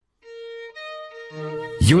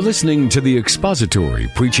You're listening to the expository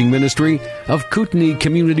preaching ministry of Kootenai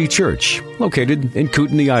Community Church, located in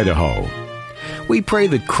Kootenai, Idaho. We pray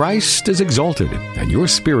that Christ is exalted and your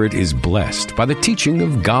spirit is blessed by the teaching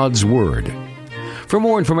of God's Word. For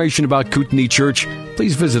more information about Kootenai Church,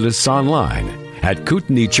 please visit us online at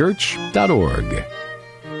kootenaichurch.org.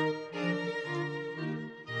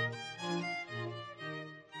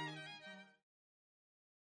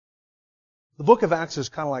 The book of Acts is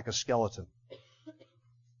kind of like a skeleton.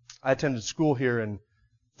 I attended school here in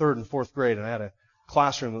 3rd and 4th grade, and I had a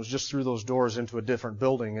classroom that was just through those doors into a different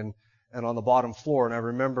building and on the bottom floor. And I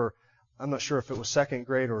remember, I'm not sure if it was 2nd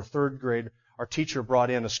grade or 3rd grade, our teacher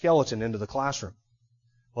brought in a skeleton into the classroom.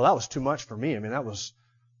 Well, that was too much for me. I mean, that was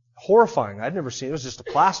horrifying. I'd never seen it. It was just a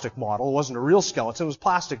plastic model. It wasn't a real skeleton. It was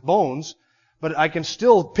plastic bones. But I can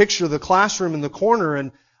still picture the classroom in the corner,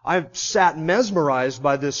 and I sat mesmerized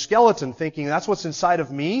by this skeleton thinking that's what's inside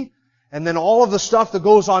of me, and then all of the stuff that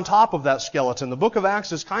goes on top of that skeleton. The book of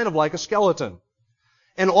Acts is kind of like a skeleton.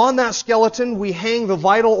 And on that skeleton, we hang the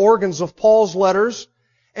vital organs of Paul's letters,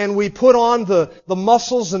 and we put on the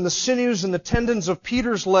muscles and the sinews and the tendons of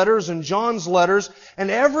Peter's letters and John's letters,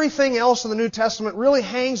 and everything else in the New Testament really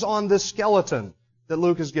hangs on this skeleton that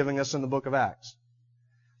Luke is giving us in the book of Acts.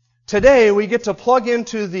 Today, we get to plug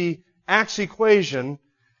into the Acts equation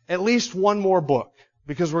at least one more book,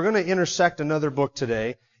 because we're going to intersect another book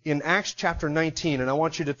today in Acts chapter 19, and I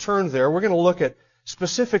want you to turn there. We're going to look at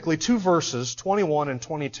specifically 2 verses, 21 and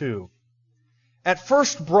 22. At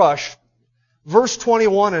first brush, verse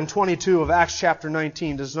 21 and 22 of Acts chapter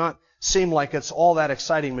 19 does not seem like it's all that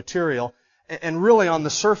exciting material, and really on the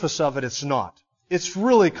surface of it, it's not. It's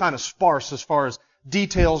really kind of sparse as far as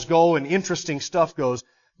details go and interesting stuff goes.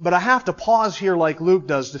 But I have to pause here like Luke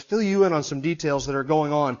does to fill you in on some details that are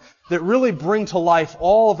going on that really bring to life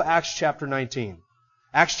all of Acts chapter 19.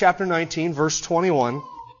 Acts chapter 19, verse 21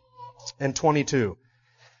 and 22.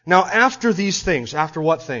 Now after these things, after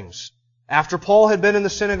what things? After Paul had been in the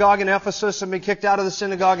synagogue in Ephesus and been kicked out of the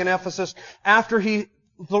synagogue in Ephesus, after he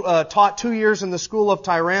taught 2 years in the school of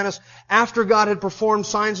Tyrannus, after God had performed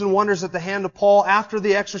signs and wonders at the hand of Paul, after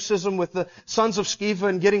the exorcism with the sons of Sceva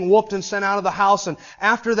and getting whooped and sent out of the house, and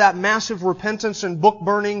after that massive repentance and book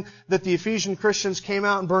burning that the Ephesian Christians came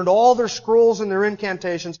out and burned all their scrolls and their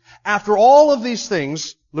incantations, after all of these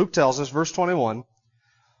things, Luke tells us, verse 21,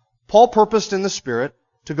 Paul purposed in the Spirit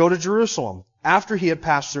to go to Jerusalem after he had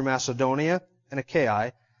passed through Macedonia and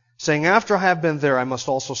Achaia, saying, after I have been there, I must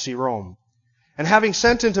also see Rome. And having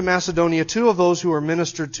sent into Macedonia 2 of those who were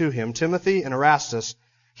ministered to him, Timothy and Erastus,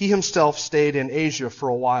 he himself stayed in Asia for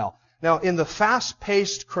a while. Now, in the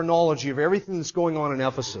fast-paced chronology of everything that's going on in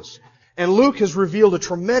Ephesus, and Luke has revealed a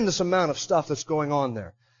tremendous amount of stuff that's going on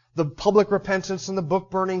there. The public repentance and the book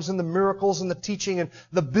burnings and the miracles and the teaching and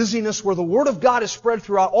the busyness where the Word of God is spread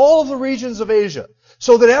throughout all of the regions of Asia,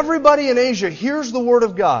 so that everybody in Asia hears the Word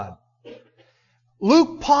of God.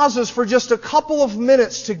 Luke pauses for just a couple of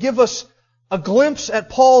minutes to give us a glimpse at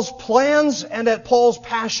Paul's plans and at Paul's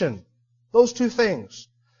passion. Those 2 things.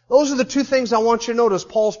 Those are the 2 things I want you to notice.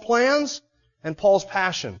 Paul's plans and Paul's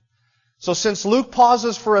passion. So since Luke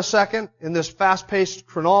pauses for a second in this fast-paced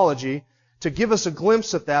chronology to give us a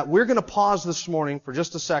glimpse at that, we're going to pause this morning for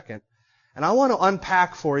just a second. And I want to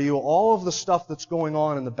unpack for you all of the stuff that's going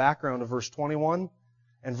on in the background of verse 21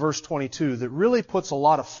 and verse 22 that really puts a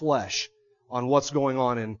lot of flesh on what's going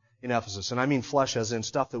on in Ephesus. And I mean flesh as in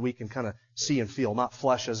stuff that we can kind of see and feel, not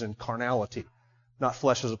flesh as in carnality, not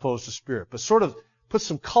flesh as opposed to spirit, but sort of put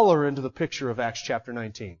some color into the picture of Acts chapter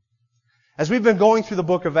 19. As we've been going through the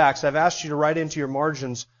book of Acts, I've asked you to write into your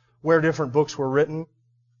margins where different books were written,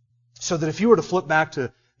 so that if you were to flip back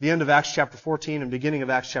to the end of Acts chapter 14 and beginning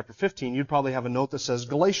of Acts chapter 15, you'd probably have a note that says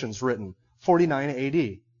Galatians written, 49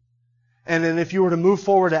 AD. And then if you were to move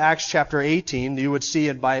forward to Acts chapter 18, you would see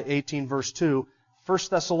it by 18 verse 2, 1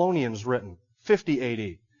 Thessalonians written, 50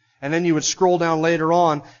 AD. And then you would scroll down later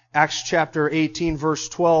on, Acts chapter 18 verse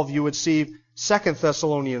 12, you would see 2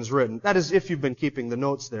 Thessalonians written. That is if you've been keeping the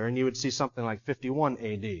notes there, and you would see something like 51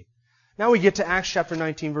 AD. Now we get to Acts chapter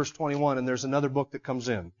 19 verse 21, and there's another book that comes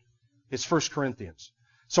in. It's 1 Corinthians.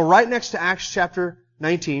 So right next to Acts chapter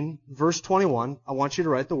 19 verse 21, I want you to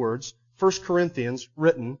write the words, 1 Corinthians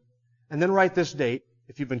written, and then write this date,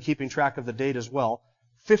 if you've been keeping track of the date as well,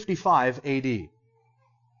 55 AD.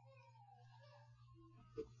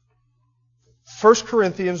 1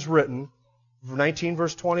 Corinthians written, 19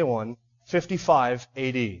 verse 21, 55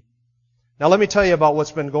 AD. Now let me tell you about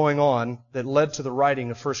what's been going on that led to the writing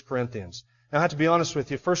of 1 Corinthians. Now I have to be honest with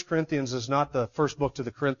you, 1 Corinthians is not the first book to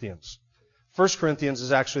the Corinthians. 1 Corinthians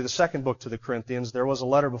is actually the second book to the Corinthians. There was a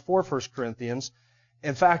letter before 1 Corinthians.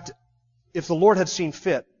 In fact, if the Lord had seen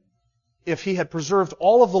fit, if He had preserved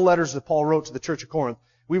all of the letters that Paul wrote to the church of Corinth,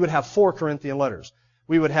 we would have 4 Corinthian letters.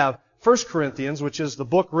 We would have 1 Corinthians, which is the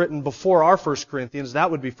book written before our 1 Corinthians. That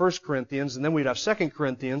would be 1 Corinthians. And then we'd have 2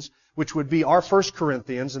 Corinthians, which would be our 1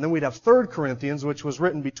 Corinthians. And then we'd have 3 Corinthians, which was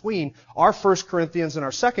written between our 1 Corinthians and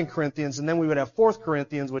our 2 Corinthians. And then we would have 4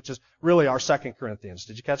 Corinthians, which is really our 2 Corinthians.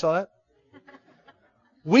 Did you catch all that?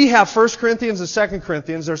 We have 1 Corinthians and 2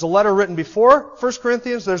 Corinthians. There's a letter written before 1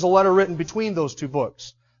 Corinthians. There's a letter written between those 2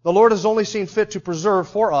 books. The Lord has only seen fit to preserve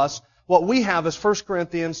for us what we have as 1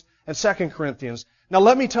 Corinthians and 2 Corinthians. Now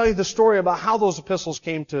let me tell you the story about how those epistles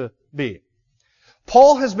came to be.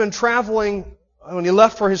 Paul has been traveling, when he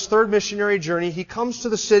left for his 3rd missionary journey, he comes to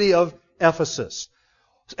the city of Ephesus.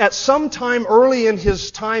 At some time early in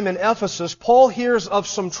his time in Ephesus, Paul hears of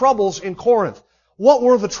some troubles in Corinth. What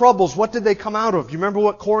were the troubles? What did they come out of? Do you remember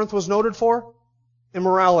what Corinth was noted for?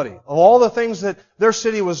 Immorality. Of all the things that their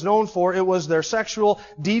city was known for, it was their sexual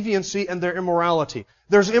deviancy and their immorality.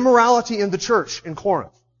 There's immorality in the church in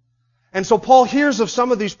Corinth. And so Paul hears of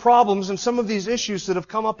some of these problems and some of these issues that have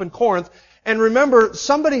come up in Corinth. And remember,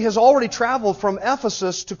 somebody has already traveled from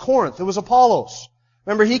Ephesus to Corinth. It was Apollos.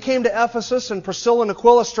 Remember, he came to Ephesus and Priscilla and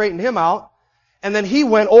Aquila straightened him out. And then he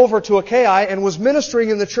went over to Achaia and was ministering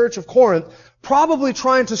in the church of Corinth, probably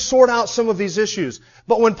trying to sort out some of these issues.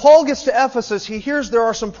 But when Paul gets to Ephesus, he hears there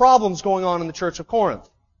are some problems going on in the church of Corinth.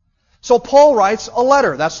 So Paul writes a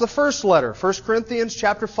letter. That's the first letter. 1 Corinthians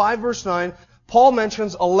chapter 5, verse 9. Paul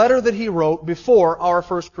mentions a letter that he wrote before our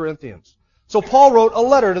 1 Corinthians. So Paul wrote a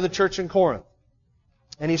letter to the church in Corinth.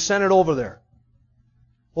 And he sent it over there.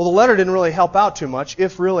 Well, the letter didn't really help out too much,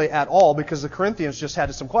 if really at all, because the Corinthians just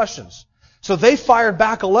had some questions. So they fired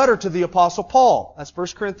back a letter to the Apostle Paul. That's 1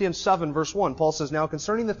 Corinthians 7, verse 1. Paul says, "Now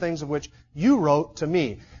concerning the things of which you wrote to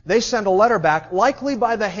me." They sent a letter back, likely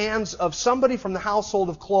by the hands of somebody from the household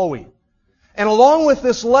of Chloe. And along with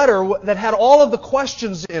this letter that had all of the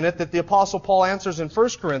questions in it that the Apostle Paul answers in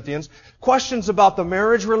 1 Corinthians, questions about the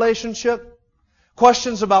marriage relationship,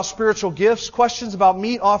 questions about spiritual gifts, questions about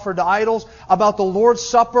meat offered to idols, about the Lord's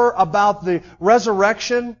Supper, about the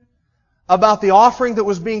resurrection, about the offering that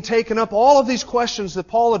was being taken up, all of these questions that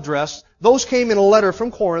Paul addressed, those came in a letter from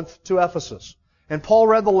Corinth to Ephesus. And Paul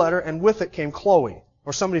read the letter, and with it came Chloe,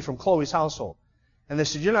 or somebody from Chloe's household. And they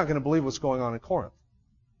said, "You're not going to believe what's going on in Corinth.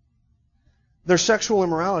 There's sexual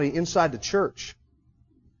immorality inside the church.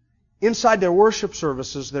 Inside their worship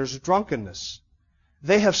services, there's drunkenness.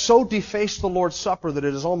 They have so defaced the Lord's Supper that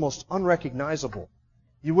it is almost unrecognizable.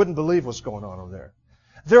 You wouldn't believe what's going on over there.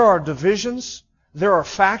 There are divisions. There are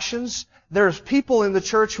factions. There's people in the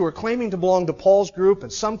church who are claiming to belong to Paul's group,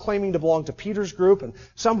 and some claiming to belong to Peter's group, and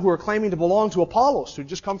some who are claiming to belong to Apollos, who'd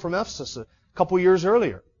just come from Ephesus a couple years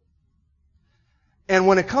earlier. And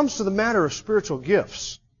when it comes to the matter of spiritual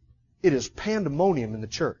gifts, it is pandemonium in the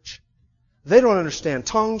church. They don't understand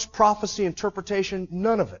tongues, prophecy, interpretation,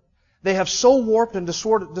 none of it. They have so warped and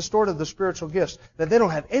distorted the spiritual gifts that they don't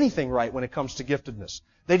have anything right when it comes to giftedness.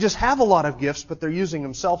 They just have a lot of gifts, but they're using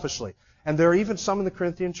them selfishly. And there are even some in the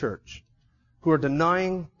Corinthian church who are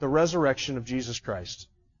denying the resurrection of Jesus Christ.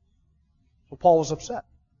 So Paul was upset.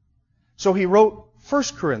 So he wrote 1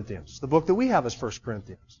 Corinthians, the book that we have as 1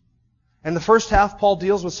 Corinthians. And the first half, Paul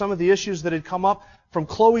deals with some of the issues that had come up from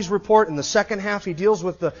Chloe's report. In the second half, he deals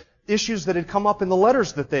with the issues that had come up in the letter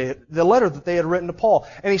that they had written to Paul.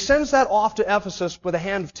 And he sends that off to Ephesus with the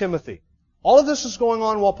hand of Timothy. All of this is going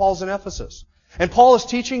on while Paul's in Ephesus. And Paul is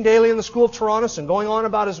teaching daily in the school of Tyrannus and going on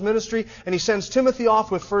about his ministry, and he sends Timothy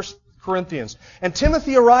off with 1 Corinthians. And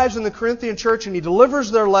Timothy arrives in the Corinthian church and he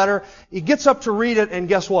delivers their letter. He gets up to read it, and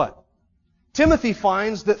guess what? Timothy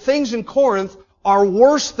finds that things in Corinth are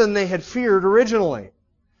worse than they had feared originally.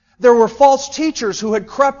 There were false teachers who had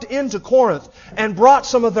crept into Corinth and brought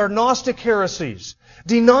some of their Gnostic heresies,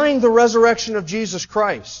 denying the resurrection of Jesus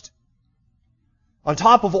Christ. On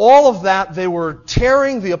top of all of that, they were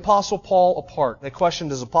tearing the Apostle Paul apart. They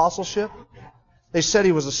questioned his apostleship. They said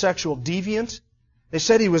he was a sexual deviant. They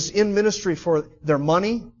said he was in ministry for their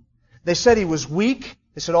money. They said he was weak.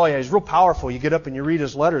 They said, "Oh yeah, he's real powerful. You get up and you read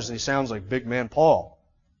his letters and he sounds like big man Paul.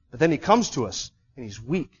 But then he comes to us and he's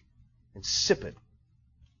weak, insipid.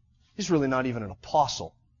 He's really not even an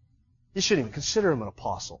apostle. You shouldn't even consider him an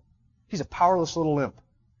apostle. He's a powerless little imp."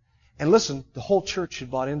 And listen, the whole church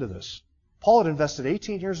had bought into this. Paul had invested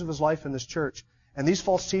 18 years of his life in this church, and these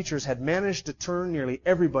false teachers had managed to turn nearly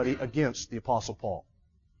everybody against the Apostle Paul.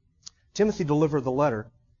 Timothy delivered the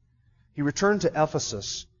letter. He returned to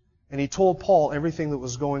Ephesus, and he told Paul everything that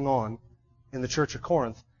was going on in the church of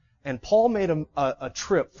Corinth. And Paul made a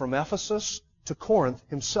trip from Ephesus to Corinth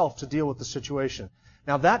himself to deal with the situation.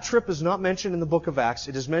 Now that trip is not mentioned in the book of Acts.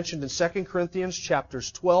 It is mentioned in 2 Corinthians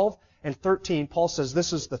chapters 12 and 13. Paul says,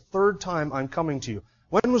 this is the third time I'm coming to you.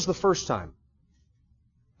 When was the first time?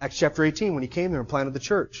 Acts chapter 18, when he came there and planted the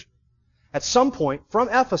church. At some point, from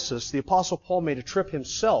Ephesus, the Apostle Paul made a trip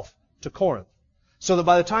himself to Corinth. So that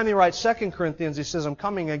by the time he writes 2 Corinthians, he says, I'm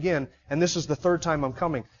coming again, and this is the third time I'm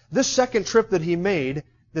coming. This second trip that he made,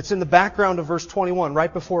 that's in the background of verse 21,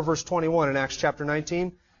 right before verse 21 in Acts chapter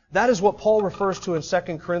 19, that is what Paul refers to in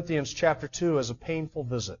 2 Corinthians chapter 2 as a painful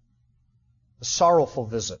visit. A sorrowful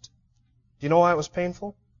visit. Do you know why it was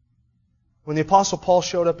painful? When the Apostle Paul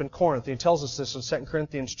showed up in Corinth, he tells us this in 2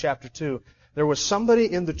 Corinthians chapter 2, there was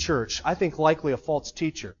somebody in the church, I think likely a false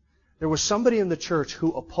teacher, there was somebody in the church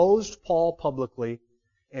who opposed Paul publicly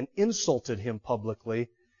and insulted him publicly,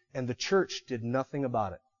 and the church did nothing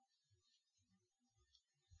about it.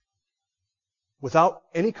 Without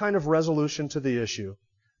any kind of resolution to the issue,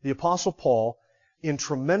 the Apostle Paul, in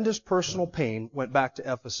tremendous personal pain, went back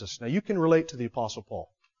to Ephesus. Now you can relate to the Apostle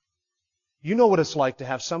Paul. You know what it's like to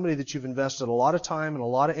have somebody that you've invested a lot of time and a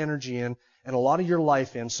lot of energy in and a lot of your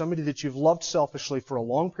life in, somebody that you've loved selfishly for a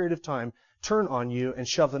long period of time, turn on you and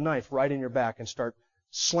shove the knife right in your back and start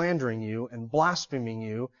slandering you and blaspheming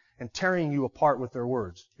you and tearing you apart with their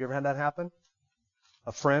words. You ever had that happen?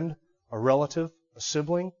 A friend, a relative, a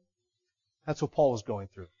sibling? That's what Paul was going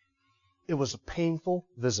through. It was a painful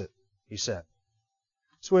visit, he said.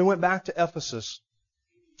 So he went back to Ephesus,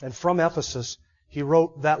 and from Ephesus, he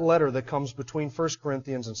wrote that letter that comes between 1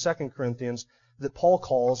 Corinthians and 2 Corinthians that Paul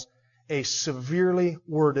calls a severely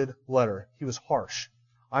worded letter. He was harsh.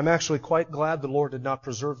 I'm actually quite glad the Lord did not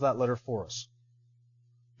preserve that letter for us,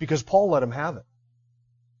 because Paul let him have it.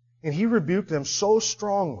 And he rebuked them so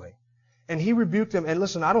strongly. And he rebuked them, and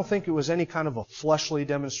listen, I don't think it was any kind of a fleshly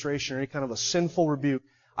demonstration or any kind of a sinful rebuke.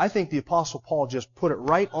 I think the Apostle Paul just put it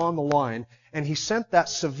right on the line, and he sent that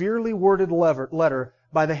severely worded letter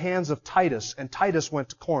by the hands of Titus, and Titus went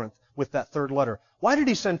to Corinth with that third letter. Why did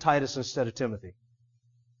he send Titus instead of Timothy?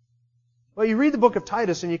 Well, you read the book of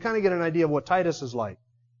Titus, and you kind of get an idea of what Titus is like.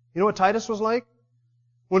 You know what Titus was like?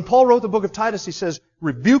 When Paul wrote the book of Titus, he says,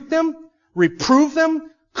 rebuke them, reprove them,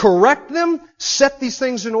 correct them, set these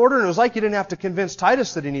things in order. And it was like you didn't have to convince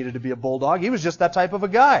Titus that he needed to be a bulldog. He was just that type of a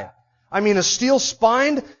guy. I mean, a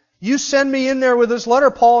steel-spined, you send me in there with this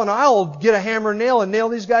letter, Paul, and I'll get a hammer and nail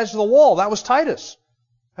these guys to the wall. That was Titus.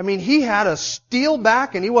 I mean, he had a steel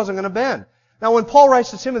back and he wasn't going to bend. Now, when Paul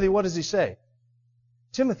writes to Timothy, what does he say?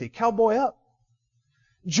 Timothy, cowboy up.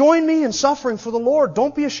 Join me in suffering for the Lord.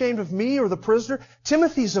 Don't be ashamed of me or the prisoner.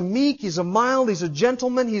 Timothy's a meek, he's a mild, he's a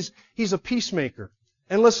gentleman, he's a peacemaker.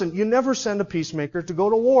 And listen, you never send a peacemaker to go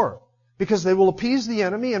to war, because they will appease the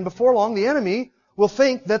enemy, and before long the enemy will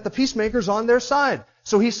think that the peacemaker's on their side.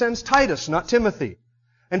 So he sends Titus, not Timothy.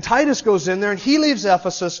 And Titus goes in there and he leaves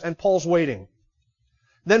Ephesus and Paul's waiting.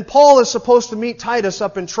 Then Paul is supposed to meet Titus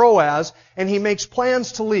up in Troas, and he makes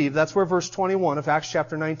plans to leave. That's where verse 21 of Acts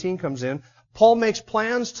chapter 19 comes in. Paul makes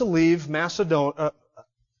plans to leave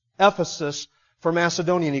Ephesus for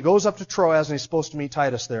Macedonia, and he goes up to Troas, and he's supposed to meet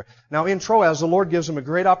Titus there. Now in Troas, the Lord gives him a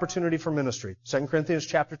great opportunity for ministry. 2 Corinthians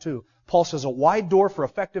chapter 2. Paul says, a wide door for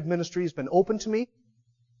effective ministry has been opened to me.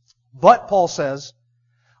 But, Paul says,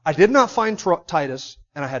 I did not find Titus,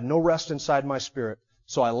 and I had no rest inside my spirit.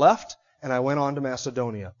 So I left, and I went on to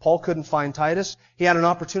Macedonia. Paul couldn't find Titus. He had an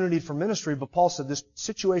opportunity for ministry, but Paul said this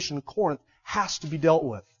situation in Corinth has to be dealt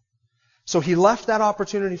with. So he left that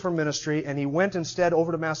opportunity for ministry, and he went instead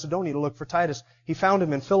over to Macedonia to look for Titus. He found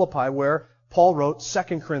him in Philippi, where Paul wrote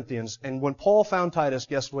 2 Corinthians. And when Paul found Titus,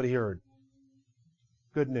 guess what he heard?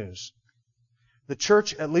 Good news. The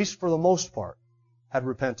church, at least for the most part, had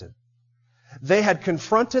repented. They had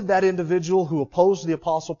confronted that individual who opposed the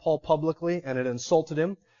Apostle Paul publicly and had insulted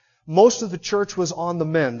him. Most of the church was on the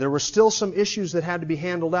mend. There were still some issues that had to be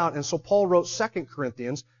handled out, and so Paul wrote 2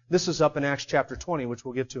 Corinthians. This is up in Acts chapter 20, which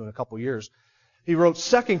we'll get to in a couple years. He wrote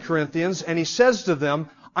 2 Corinthians, and he says to them,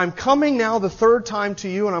 I'm coming now the third time to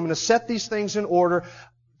you, and I'm going to set these things in order.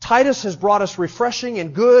 Titus has brought us refreshing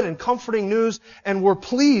and good and comforting news, and we're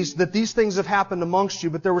pleased that these things have happened amongst you,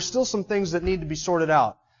 but there were still some things that need to be sorted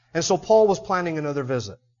out. And so Paul was planning another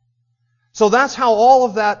visit. So that's how all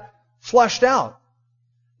of that fleshed out.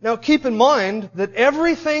 Now keep in mind that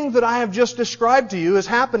everything that I have just described to you is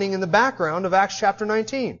happening in the background of Acts chapter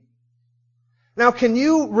 19. Now can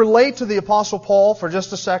you relate to the Apostle Paul for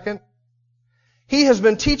just a second? He has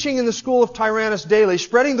been teaching in the school of Tyrannus daily,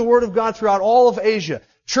 spreading the Word of God throughout all of Asia.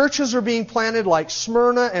 Churches are being planted like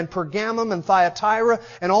Smyrna and Pergamum and Thyatira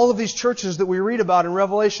and all of these churches that we read about in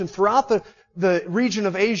Revelation throughout the region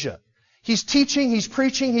of Asia. He's teaching, he's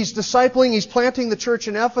preaching, he's discipling, he's planting the church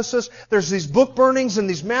in Ephesus. There's these book burnings and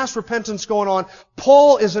these mass repentance going on.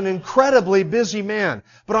 Paul is an incredibly busy man.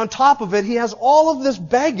 But on top of it, he has all of this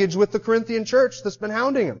baggage with the Corinthian church that's been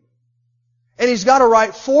hounding him. And he's got to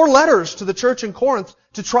write 4 letters to the church in Corinth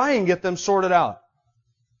to try and get them sorted out.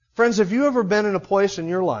 Friends, have you ever been in a place in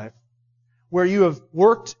your life where you have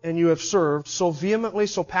worked and you have served so vehemently,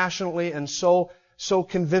 so passionately, and so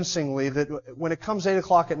convincingly that when it comes 8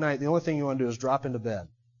 o'clock at night, the only thing you want to do is drop into bed?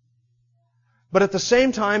 But at the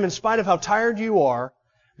same time, in spite of how tired you are,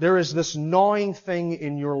 there is this gnawing thing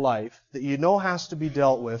in your life that you know has to be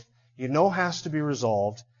dealt with, you know has to be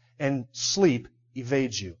resolved, and sleep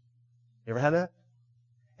evades you. You ever had that?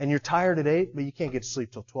 And you're tired at 8, but you can't get to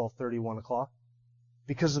sleep till 12:30, 1 o'clock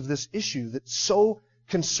because of this issue that so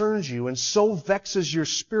concerns you and so vexes your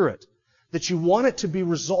spirit that you want it to be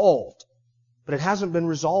resolved, but it hasn't been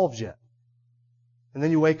resolved yet. And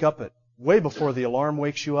then you wake up at way before the alarm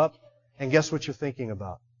wakes you up, and guess what you're thinking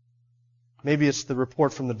about? Maybe it's the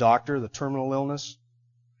report from the doctor, the terminal illness,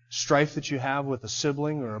 strife that you have with a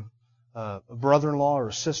sibling or a brother-in-law or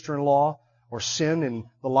a sister-in-law, or sin in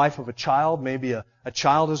the life of a child. Maybe a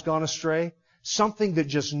child has gone astray. Something that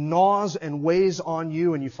just gnaws and weighs on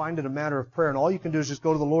you, and you find it a matter of prayer. And all you can do is just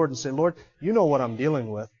go to the Lord and say, Lord, you know what I'm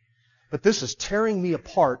dealing with, but this is tearing me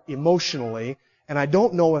apart emotionally, and I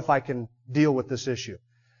don't know if I can deal with this issue.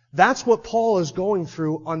 That's what Paul is going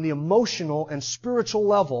through on the emotional and spiritual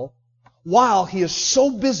level while he is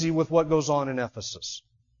so busy with what goes on in Ephesus.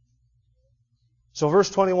 So verse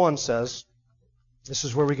 21 says, this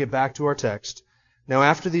is where we get back to our text. Now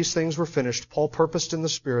after these things were finished, Paul purposed in the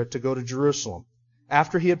Spirit to go to Jerusalem,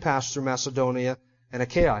 after he had passed through Macedonia and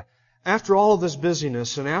Achaia. After all of this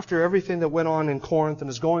busyness, and after everything that went on in Corinth and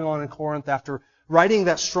is going on in Corinth, after writing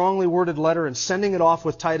that strongly worded letter and sending it off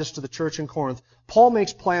with Titus to the church in Corinth, Paul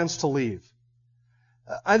makes plans to leave.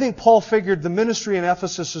 I think Paul figured the ministry in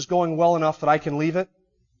Ephesus is going well enough that I can leave it.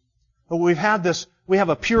 But we have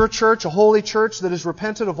a pure church, a holy church that has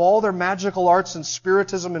repented of all their magical arts and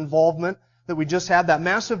spiritism involvement that we just had, that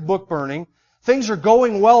massive book burning. Things are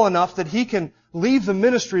going well enough that he can leave the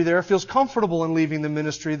ministry there, feels comfortable in leaving the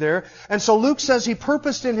ministry there. And so Luke says he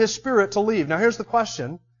purposed in his spirit to leave. Now here's the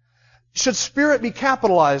question. Should spirit be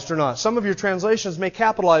capitalized or not? Some of your translations may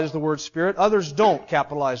capitalize the word spirit. Others don't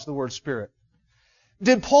capitalize the word spirit.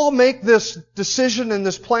 Did Paul make this decision and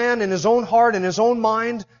this plan in his own heart, in his own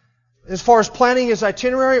mind, as far as planning his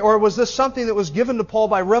itinerary, or was this something that was given to Paul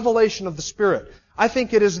by revelation of the Spirit? I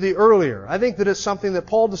think it is the earlier. I think that it's something that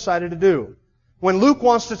Paul decided to do. When Luke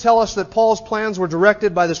wants to tell us that Paul's plans were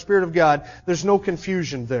directed by the Spirit of God, there's no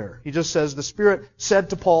confusion there. He just says the Spirit said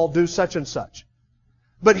to Paul, do such and such.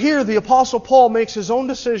 But here the Apostle Paul makes his own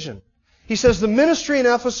decision. He says the ministry in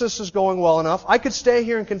Ephesus is going well enough. I could stay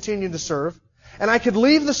here and continue to serve. And I could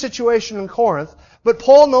leave the situation in Corinth, but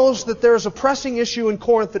Paul knows that there is a pressing issue in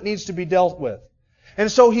Corinth that needs to be dealt with. And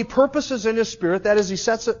so he purposes in his spirit, that is, he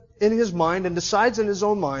sets it in his mind and decides in his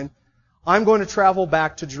own mind, I'm going to travel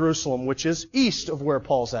back to Jerusalem, which is east of where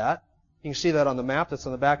Paul's at. You can see that on the map that's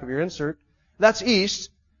on the back of your insert. That's east,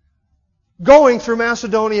 going through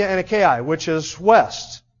Macedonia and Achaia, which is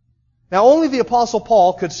west. Now only the Apostle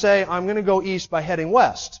Paul could say, I'm going to go east by heading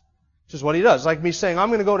west, which is what he does. Like me saying, I'm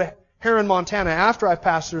going to go to Heron, Montana, after I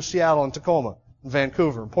pass through Seattle and Tacoma, and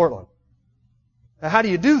Vancouver and Portland. Now, how do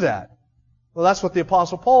you do that? Well, that's what the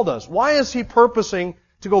Apostle Paul does. Why is he purposing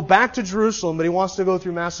to go back to Jerusalem, but he wants to go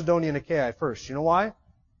through Macedonia and Achaia first? You know why?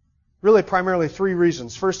 Really, primarily 3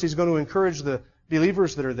 reasons. First, he's going to encourage the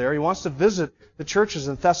believers that are there. He wants to visit the churches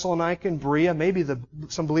in Thessalonica and Berea, maybe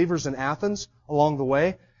some believers in Athens along the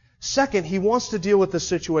way. Second, he wants to deal with the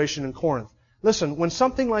situation in Corinth. Listen, when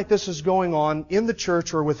something like this is going on in the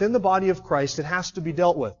church or within the body of Christ, it has to be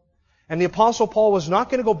dealt with. And the Apostle Paul was not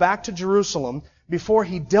going to go back to Jerusalem before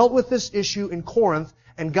he dealt with this issue in Corinth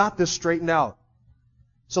and got this straightened out.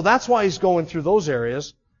 So that's why he's going through those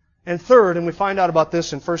areas. And third, and we find out about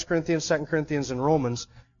this in 1 Corinthians, 2 Corinthians, and Romans,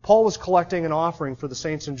 Paul was collecting an offering for the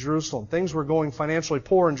saints in Jerusalem. Things were going financially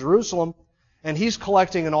poor in Jerusalem, and he's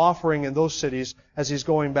collecting an offering in those cities as he's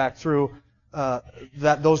going back through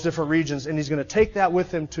those different regions, and he's going to take that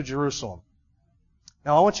with him to Jerusalem.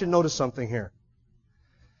 Now, I want you to notice something here.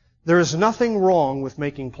 There is nothing wrong with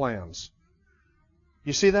making plans.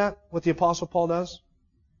 You see that, what the Apostle Paul does?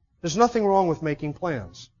 There's nothing wrong with making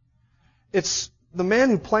plans. It's the man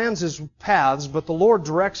who plans his paths, but the Lord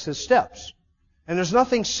directs his steps. And there's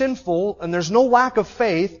nothing sinful, and there's no lack of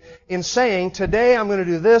faith in saying, today I'm going to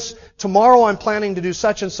do this, tomorrow I'm planning to do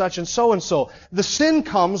such and such and so and so. The sin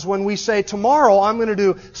comes when we say, tomorrow I'm going to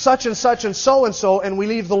do such and so, and we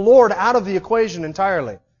leave the Lord out of the equation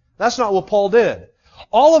entirely. That's not what Paul did.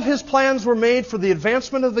 All of his plans were made for the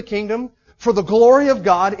advancement of the kingdom, for the glory of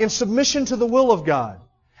God, in submission to the will of God.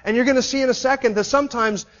 And you're going to see in a second that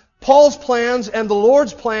sometimes Paul's plans and the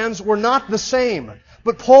Lord's plans were not the same.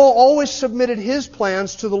 But Paul always submitted his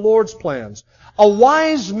plans to the Lord's plans. A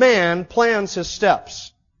wise man plans his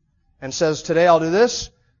steps and says, today I'll do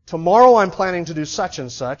this, tomorrow I'm planning to do such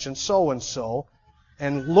and such, and so,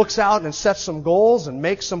 and looks out and sets some goals and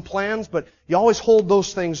makes some plans, but you always hold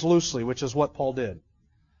those things loosely, which is what Paul did.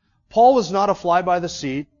 Paul was not a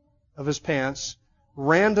fly-by-the-seat of his pants,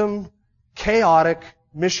 random, chaotic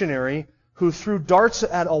missionary who threw darts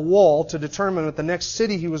at a wall to determine what the next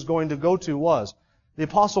city he was going to go to was. The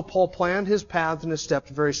Apostle Paul planned his path and his steps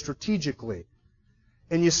very strategically.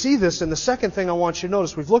 And you see this in the second thing I want you to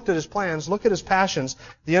notice. We've looked at his plans. Look at his passions.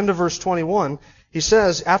 The end of verse 21. He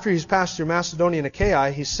says, after he's passed through Macedonia and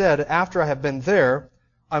Achaia, he said, after I have been there,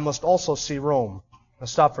 I must also see Rome. Now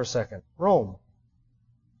stop for a second. Rome.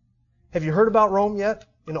 Have you heard about Rome yet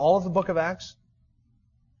in all of the book of Acts?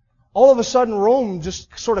 All of a sudden, Rome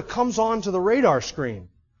just sort of comes onto the radar screen.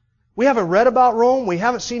 We haven't read about Rome. We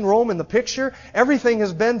haven't seen Rome in the picture. Everything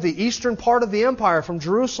has been the eastern part of the empire, from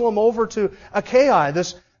Jerusalem over to Achaia,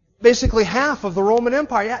 this basically half of the Roman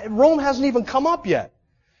Empire. Rome hasn't even come up yet.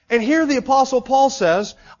 And here the Apostle Paul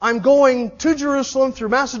says, I'm going to Jerusalem through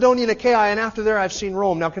Macedonia and Achaia, and after there I've seen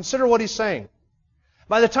Rome. Now consider what he's saying.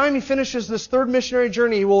 By the time he finishes this third missionary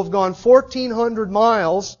journey, he will have gone 1,400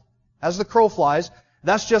 miles, as the crow flies.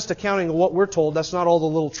 That's just accounting what we're told. That's not all the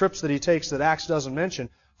little trips that he takes that Acts doesn't mention.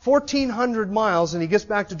 1,400 miles, and he gets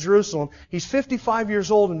back to Jerusalem. He's 55 years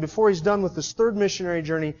old, and before he's done with this third missionary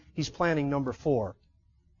journey, he's planning number 4.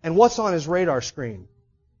 And what's on his radar screen?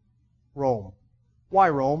 Rome. Why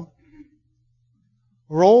Rome?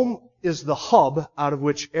 Rome is the hub out of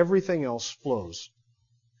which everything else flows.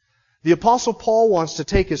 The Apostle Paul wants to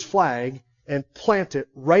take his flag and plant it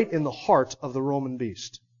right in the heart of the Roman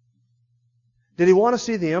beast. Did he want to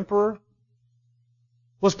see the emperor?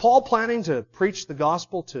 Was Paul planning to preach the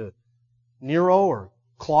gospel to Nero or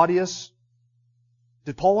Claudius?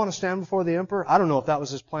 Did Paul want to stand before the emperor? I don't know if that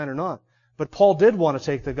was his plan or not. But Paul did want to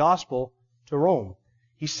take the gospel to Rome.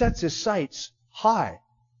 He sets his sights high.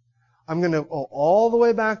 I'm going to go all the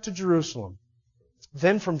way back to Jerusalem.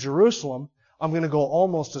 Then from Jerusalem, I'm going to go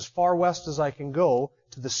almost as far west as I can go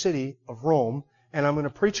to the city of Rome, and I'm going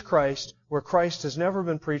to preach Christ where Christ has never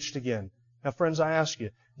been preached again. Now, friends, I ask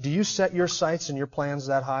you, do you set your sights and your plans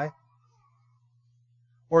that high?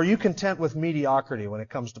 Or are you content with mediocrity when it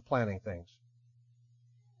comes to planning things?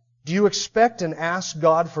 Do you expect and ask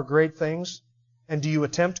God for great things? And do you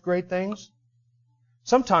attempt great things?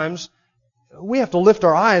 Sometimes we have to lift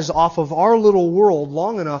our eyes off of our little world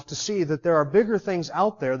long enough to see that there are bigger things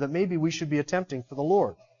out there that maybe we should be attempting for the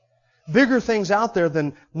Lord. Bigger things out there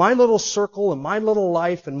than my little circle and my little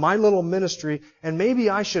life and my little ministry, and maybe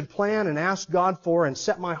I should plan and ask God for and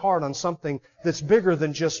set my heart on something that's bigger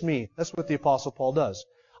than just me. That's what the Apostle Paul does.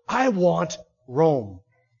 I want Rome.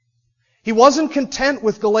 He wasn't content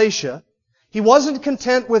with Galatia. He wasn't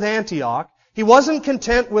content with Antioch. He wasn't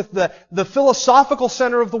content with the philosophical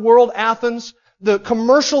center of the world, Athens, the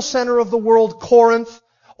commercial center of the world, Corinth,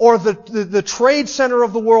 or the trade center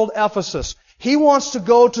of the world, Ephesus. He wants to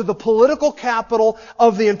go to the political capital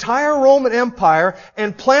of the entire Roman Empire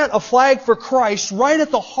and plant a flag for Christ right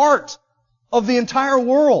at the heart of the entire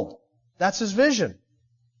world. That's his vision.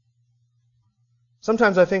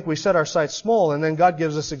 Sometimes I think we set our sights small and then God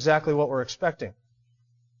gives us exactly what we're expecting.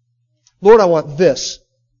 Lord, I want this.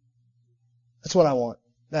 That's what I want.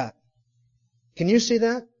 That. Can you see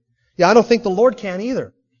that? Yeah, I don't think the Lord can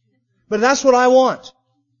either. But that's what I want.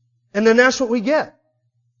 And then that's what we get.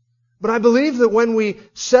 But I believe that when we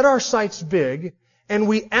set our sights big and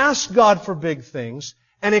we ask God for big things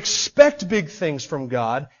and expect big things from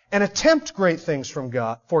God and attempt great things for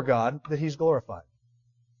God, that He's glorified.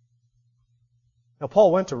 Now,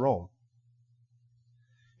 Paul went to Rome.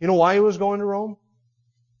 You know why he was going to Rome?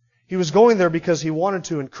 He was going there because he wanted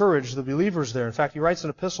to encourage the believers there. In fact, he writes an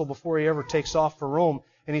epistle before he ever takes off for Rome,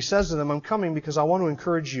 and he says to them, I'm coming because I want to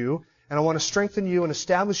encourage you, and I want to strengthen you and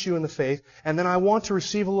establish you in the faith, and then I want to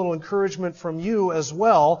receive a little encouragement from you as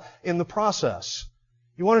well in the process.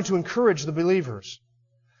 He wanted to encourage the believers.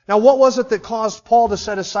 Now, what was it that caused Paul to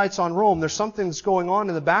set his sights on Rome? There's something that's going on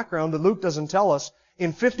in the background that Luke doesn't tell us.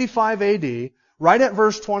 In 55 AD, right at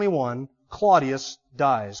verse 21, Claudius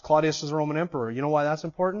dies. Claudius is the Roman emperor. You know why that's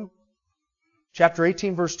important? Chapter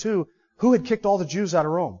 18, verse 2, who had kicked all the Jews out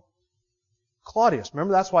of Rome? Claudius.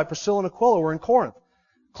 Remember, that's why Priscilla and Aquila were in Corinth.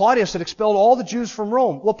 Claudius had expelled all the Jews from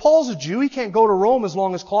Rome. Well, Paul's a Jew. He can't go to Rome as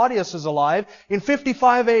long as Claudius is alive. In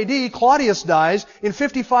 55 AD, Claudius dies. In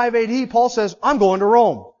 55 AD, Paul says, I'm going to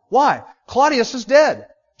Rome. Why? Claudius is dead.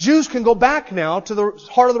 Jews can go back now to the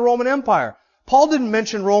heart of the Roman Empire. Paul didn't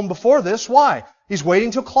mention Rome before this. Why? He's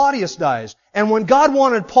waiting till Claudius dies. And when God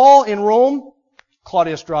wanted Paul in Rome,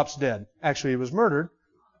 Claudius drops dead. Actually, he was murdered.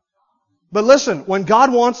 But listen, when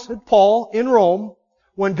God wanted Paul in Rome,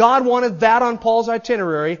 when God wanted that on Paul's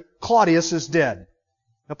itinerary, Claudius is dead.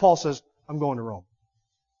 Now Paul says, I'm going to Rome.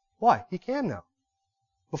 Why? He can now.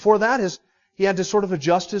 Before that, he had to sort of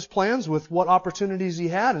adjust his plans with what opportunities he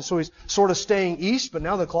had, and so he's sort of staying east, but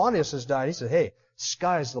now that Claudius has died, he said, hey,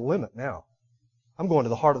 sky's the limit now. I'm going to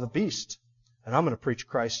the heart of the beast, and I'm going to preach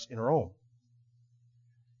Christ in Rome.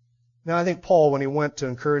 Now I think Paul, when he went to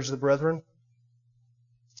encourage the brethren,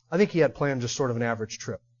 I think he had planned just sort of an average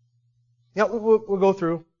trip. Yeah, we'll go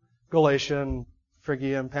through Galatia and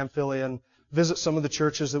Phrygia and Pamphylia and visit some of the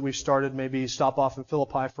churches that we've started, maybe stop off in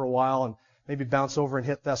Philippi for a while and maybe bounce over and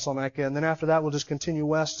hit Thessalonica. And then after that, we'll just continue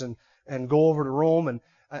west and go over to Rome. And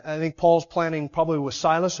I think Paul's planning probably with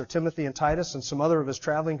Silas or Timothy and Titus and some other of his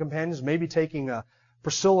traveling companions, maybe taking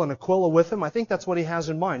Priscilla and Aquila with him. I think that's what he has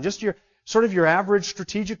in mind. Just your average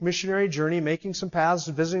strategic missionary journey, making some paths,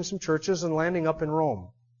 visiting some churches, and landing up in Rome.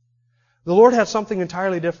 The Lord had something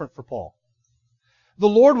entirely different for Paul. The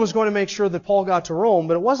Lord was going to make sure that Paul got to Rome,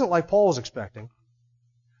 but it wasn't like Paul was expecting.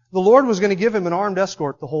 The Lord was going to give him an armed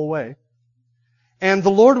escort the whole way. And the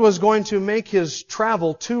Lord was going to make his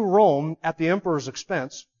travel to Rome at the emperor's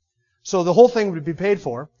expense. So the whole thing would be paid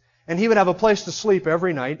for. And he would have a place to sleep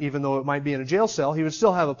every night, even though it might be in a jail cell. He would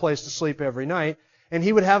still have a place to sleep every night. And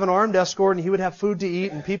he would have an armed escort, and he would have food to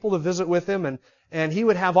eat and people to visit with him. And he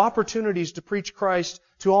would have opportunities to preach Christ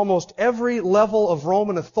to almost every level of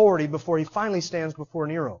Roman authority before he finally stands before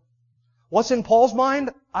Nero. What's in Paul's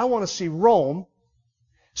mind? I want to see Rome.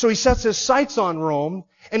 So he sets his sights on Rome,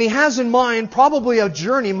 and he has in mind probably a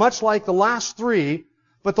journey much like the last three,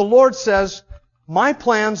 but the Lord says, my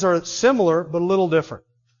plans are similar but a little different.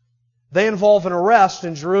 They involve an arrest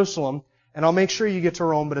in Jerusalem, and I'll make sure you get to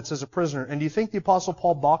Rome, but it's as a prisoner. And do you think the Apostle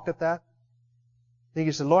Paul balked at that? I think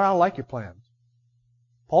he said, Lord, I don't like your plans.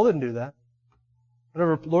 Paul didn't do that.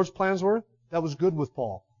 Whatever the Lord's plans were, that was good with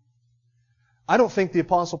Paul. I don't think the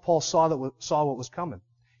Apostle Paul saw what was coming.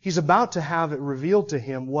 He's about to have it revealed to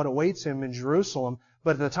him what awaits him in Jerusalem,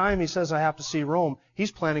 but at the time he says, I have to see Rome, he's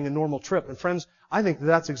planning a normal trip. And friends, I think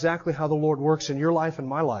that's exactly how the Lord works in your life and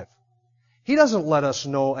my life. He doesn't let us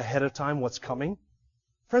know ahead of time what's coming.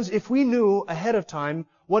 Friends, if we knew ahead of time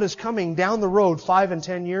what is coming down the road 5 and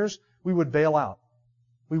 10 years, we would bail out.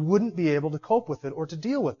 We wouldn't be able to cope with it or to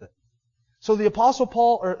deal with it. So the Apostle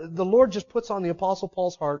Paul, or the Lord just puts on the Apostle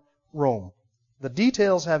Paul's heart Rome. The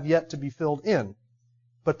details have yet to be filled in,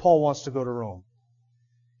 but Paul wants to go to Rome.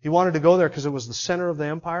 He wanted to go there because it was the center of the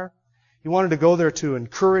empire. He wanted to go there to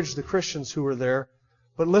encourage the Christians who were there.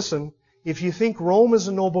 But listen, if you think Rome is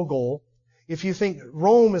a noble goal, if you think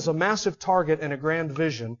Rome is a massive target and a grand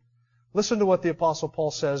vision, listen to what the Apostle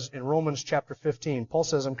Paul says in Romans chapter 15. Paul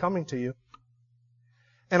says, I'm coming to you,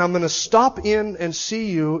 and I'm going to stop in and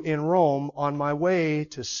see you in Rome on my way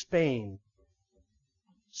to Spain.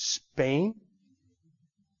 Spain?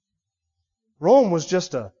 Rome was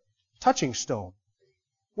just a touching stone.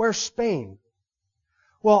 Where's Spain?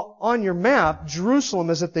 Well, on your map, Jerusalem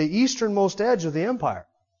is at the easternmost edge of the empire.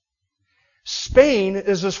 Spain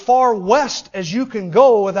is as far west as you can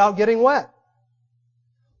go without getting wet.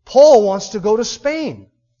 Paul wants to go to Spain.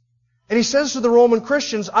 And he says to the Roman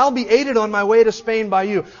Christians, I'll be aided on my way to Spain by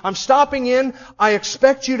you. I'm stopping in. I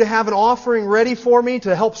expect you to have an offering ready for me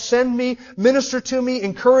to help send me, minister to me,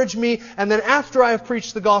 encourage me. And then after I have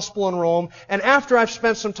preached the gospel in Rome, and after I've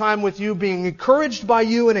spent some time with you, being encouraged by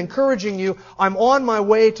you and encouraging you, I'm on my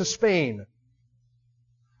way to Spain.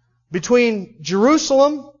 Between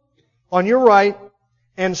Jerusalem on your right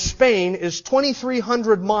and Spain is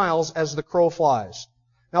 2,300 miles as the crow flies.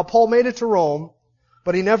 Now, Paul made it to Rome,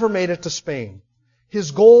 but he never made it to Spain. His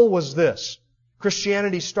goal was this.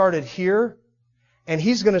 Christianity started here, and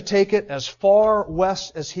he's going to take it as far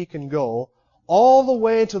west as he can go, all the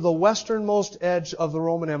way to the westernmost edge of the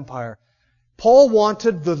Roman Empire. Paul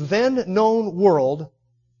wanted the then known world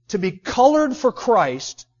to be colored for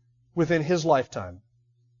Christ within his lifetime.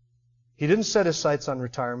 He didn't set his sights on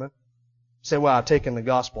retirement. Say, well, I've taken the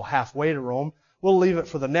gospel halfway to Rome. We'll leave it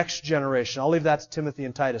for the next generation. I'll leave that to Timothy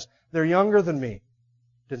and Titus. They're younger than me.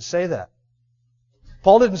 Didn't say that.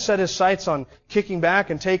 Paul didn't set his sights on kicking back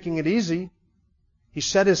and taking it easy. He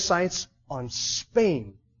set his sights on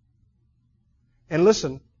Spain. And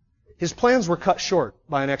listen, his plans were cut short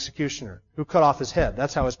by an executioner who cut off his head.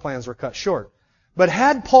 That's how his plans were cut short. But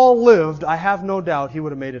had Paul lived, I have no doubt he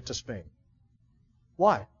would have made it to Spain.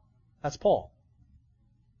 Why? That's Paul.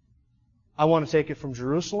 I want to take it from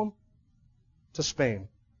Jerusalem to Spain.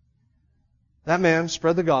 That man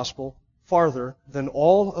spread the gospel farther than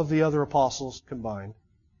all of the other apostles combined,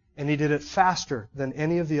 and he did it faster than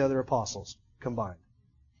any of the other apostles combined.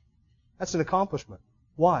 That's an accomplishment.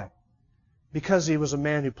 Why? Because he was a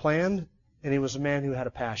man who planned, and he was a man who had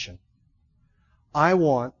a passion. I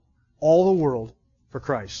want all the world for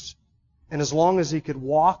Christ. And as long as he could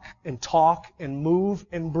walk and talk and move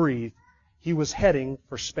and breathe, he was heading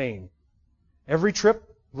for Spain. Every trip,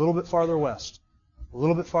 a little bit farther west, a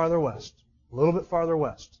little bit farther west, a little bit farther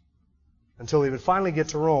west, until he would finally get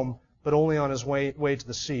to Rome, but only on his way to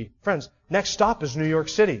the sea. Friends, next stop is New York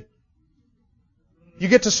City. You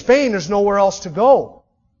get to Spain, there's nowhere else to go.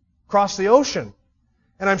 Cross the ocean.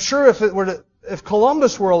 And I'm sure if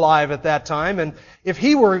Columbus were alive at that time, and if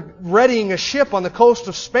he were readying a ship on the coast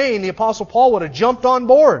of Spain, the Apostle Paul would have jumped on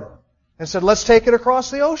board and said, let's take it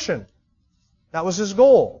across the ocean. That was his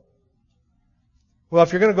goal. Well,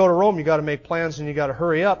 if you're going to go to Rome, you've got to make plans and you've got to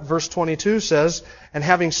hurry up. Verse 22 says, and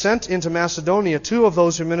having sent into Macedonia 2 of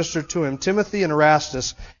those who ministered to him, Timothy and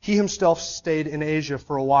Erastus, he himself stayed in Asia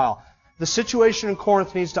for a while. The situation in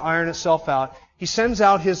Corinth needs to iron itself out. He sends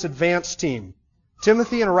out his advance team,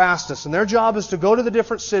 Timothy and Erastus, and their job is to go to the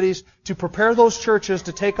different cities to prepare those churches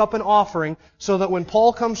to take up an offering so that when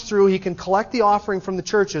Paul comes through, he can collect the offering from the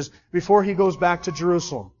churches before he goes back to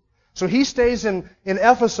Jerusalem. So he stays in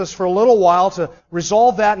Ephesus for a little while to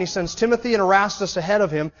resolve that, and he sends Timothy and Erastus ahead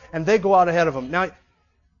of him, and they go out ahead of him. Now,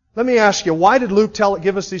 let me ask you, why did Luke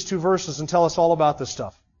give us these 2 verses and tell us all about this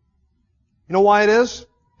stuff? You know why it is?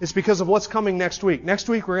 It's because of what's coming next week. Next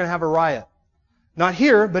week we're going to have a riot. Not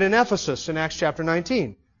here, but in Ephesus in Acts chapter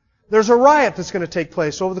 19. There's a riot that's going to take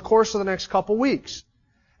place over the course of the next couple weeks.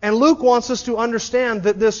 And Luke wants us to understand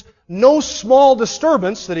that this no small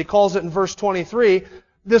disturbance, that he calls it in verse 23,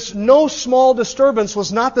 this no small disturbance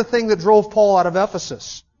was not the thing that drove Paul out of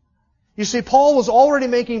Ephesus. You see, Paul was already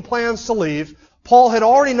making plans to leave. Paul had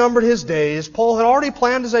already numbered his days. Paul had already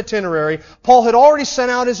planned his itinerary. Paul had already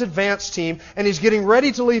sent out his advance team, and he's getting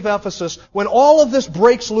ready to leave Ephesus when all of this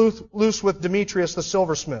breaks loose with Demetrius the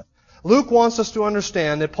silversmith. Luke wants us to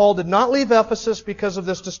understand that Paul did not leave Ephesus because of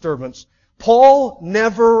this disturbance. Paul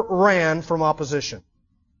never ran from opposition.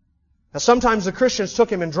 Now, sometimes the Christians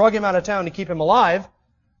took him and drug him out of town to keep him alive,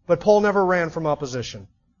 but Paul never ran from opposition.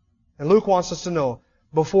 And Luke wants us to know,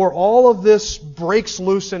 before all of this breaks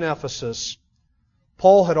loose in Ephesus,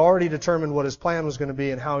 Paul had already determined what his plan was going to be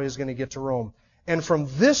and how he was going to get to Rome. And from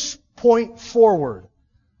this point forward,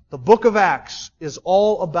 the book of Acts is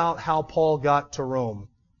all about how Paul got to Rome.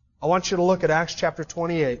 I want you to look at Acts chapter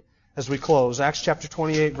 28 as we close. Acts chapter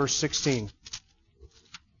 28, verse 16.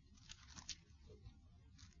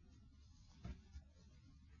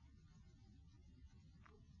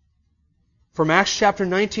 From Acts chapter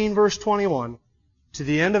 19, verse 21, to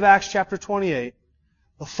the end of Acts chapter 28,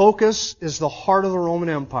 the focus is the heart of the Roman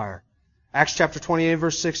Empire. Acts chapter 28,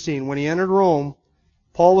 verse 16. When he entered Rome,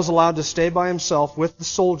 Paul was allowed to stay by himself with the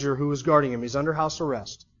soldier who was guarding him. He's under house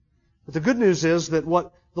arrest. But the good news is that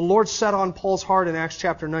what the Lord set on Paul's heart in Acts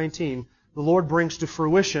chapter 19, the Lord brings to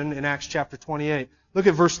fruition in Acts chapter 28. Look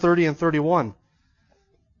at verse 30 and 31.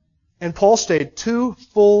 And Paul stayed 2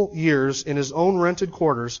 full years in his own rented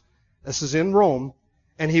quarters, this is in Rome,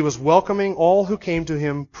 and he was welcoming all who came to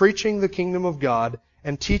him, preaching the kingdom of God,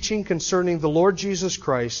 and teaching concerning the Lord Jesus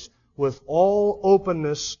Christ with all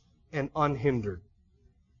openness and unhindered.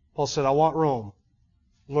 Paul said, I want Rome.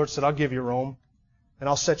 The Lord said, I'll give you Rome, and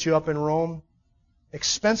I'll set you up in Rome.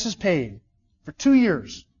 Expenses paid for 2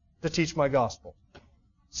 years to teach my gospel.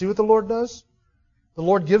 See what the Lord does? The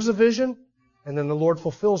Lord gives a vision, and then the Lord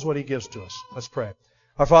fulfills what He gives to us. Let's pray.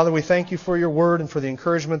 Our Father, we thank You for Your Word and for the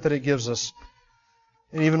encouragement that it gives us.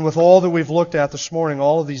 And even with all that we've looked at this morning,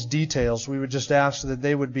 all of these details, we would just ask that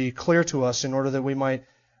they would be clear to us in order that we might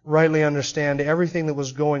rightly understand everything that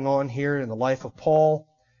was going on here in the life of Paul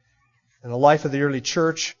and the life of the early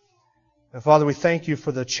church. And Father, we thank You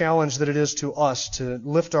for the challenge that it is to us to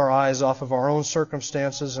lift our eyes off of our own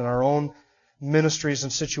circumstances and our own ministries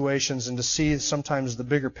and situations and to see sometimes the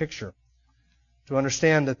bigger picture. To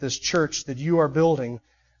understand that this church that You are building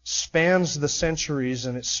spans the centuries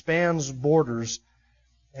and it spans borders,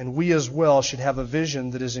 and we as well should have a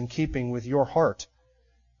vision that is in keeping with Your heart.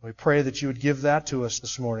 We pray that You would give that to us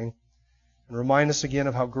this morning and remind us again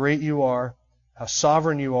of how great You are, how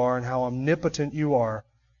sovereign You are, and how omnipotent You are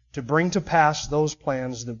to bring to pass those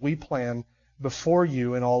plans that we plan before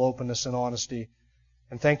You in all openness and honesty.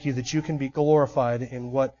 And thank You that You can be glorified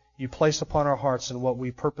in what you place upon our hearts and what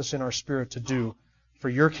we purpose in our spirit to do for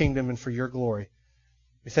your kingdom and for your glory.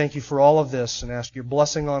 We thank you for all of this and ask your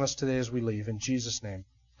blessing on us today as we leave. In Jesus' name,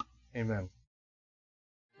 amen.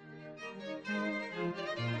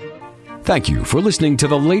 Thank you for listening to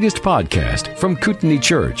the latest podcast from Kootenai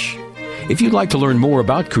Church. If you'd like to learn more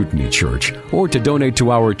about Kootenai Church or to donate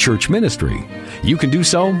to our church ministry, you can do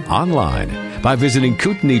so online by visiting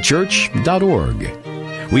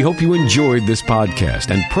kootenaichurch.org. We hope you enjoyed this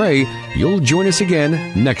podcast and pray you'll join us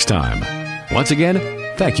again next time. Once again,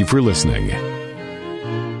 thank you for listening.